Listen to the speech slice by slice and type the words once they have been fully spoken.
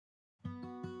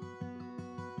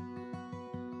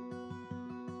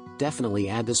Definitely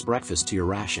add this breakfast to your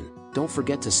ration, don't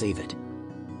forget to save it.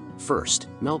 First,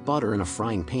 melt butter in a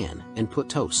frying pan and put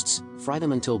toasts, fry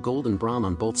them until golden brown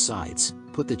on both sides,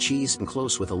 put the cheese in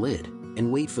close with a lid,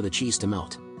 and wait for the cheese to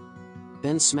melt.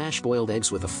 Then smash boiled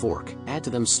eggs with a fork, add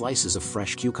to them slices of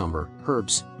fresh cucumber,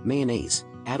 herbs, mayonnaise,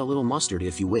 add a little mustard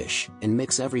if you wish, and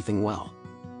mix everything well.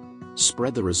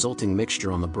 Spread the resulting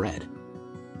mixture on the bread.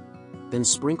 Then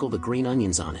sprinkle the green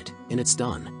onions on it, and it's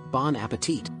done. Bon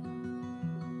appetit!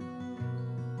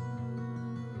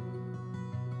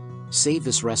 Save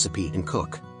this recipe and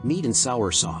cook. Meat and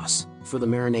sour sauce. For the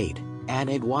marinade, add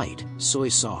egg white, soy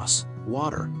sauce,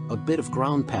 water, a bit of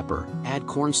ground pepper, add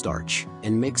cornstarch,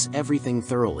 and mix everything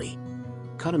thoroughly.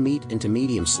 Cut a meat into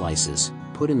medium slices,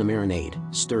 put in the marinade,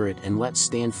 stir it and let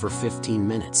stand for 15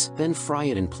 minutes. Then fry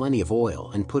it in plenty of oil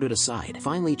and put it aside.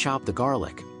 Finely chop the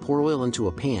garlic, pour oil into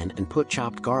a pan and put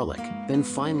chopped garlic, then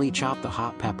finely chop the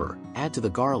hot pepper, add to the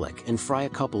garlic and fry a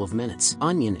couple of minutes.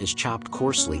 Onion is chopped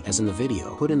coarsely as in the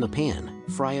video. Put in the pan,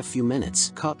 fry a few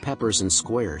minutes. Cut peppers in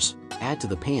squares, add to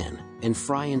the pan, and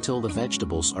fry until the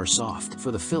vegetables are soft. For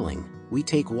the filling, we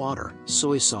take water,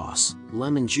 soy sauce,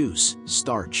 lemon juice,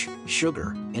 starch,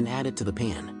 sugar, and add it to the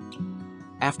pan.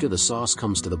 After the sauce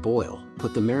comes to the boil,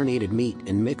 put the marinated meat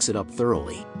and mix it up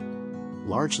thoroughly.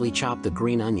 Largely chop the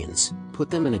green onions, put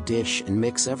them in a dish and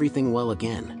mix everything well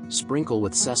again, sprinkle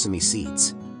with sesame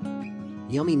seeds.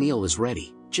 Yummy meal is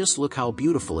ready, just look how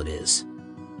beautiful it is.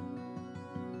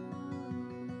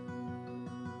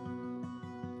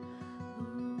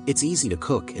 It's easy to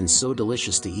cook and so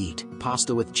delicious to eat.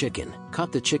 Pasta with chicken.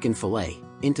 Cut the chicken fillet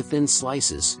into thin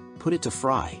slices, put it to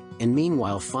fry, and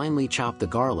meanwhile finely chop the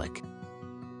garlic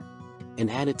and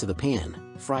add it to the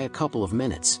pan, fry a couple of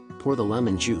minutes, pour the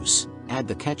lemon juice, add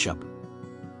the ketchup,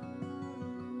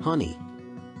 honey,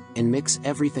 and mix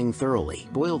everything thoroughly.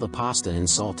 Boil the pasta in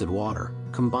salted water,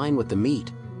 combine with the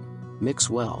meat, mix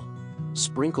well,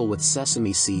 sprinkle with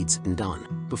sesame seeds and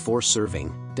done. Before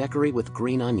serving, decorate with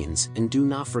green onions and do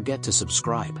not forget to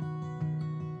subscribe.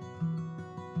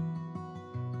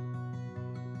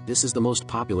 This is the most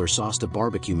popular sauce to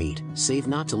barbecue meat. Save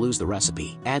not to lose the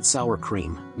recipe. Add sour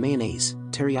cream, mayonnaise,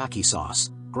 teriyaki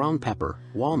sauce, ground pepper,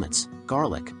 walnuts,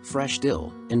 garlic, fresh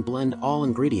dill, and blend all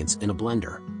ingredients in a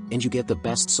blender, and you get the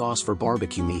best sauce for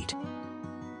barbecue meat.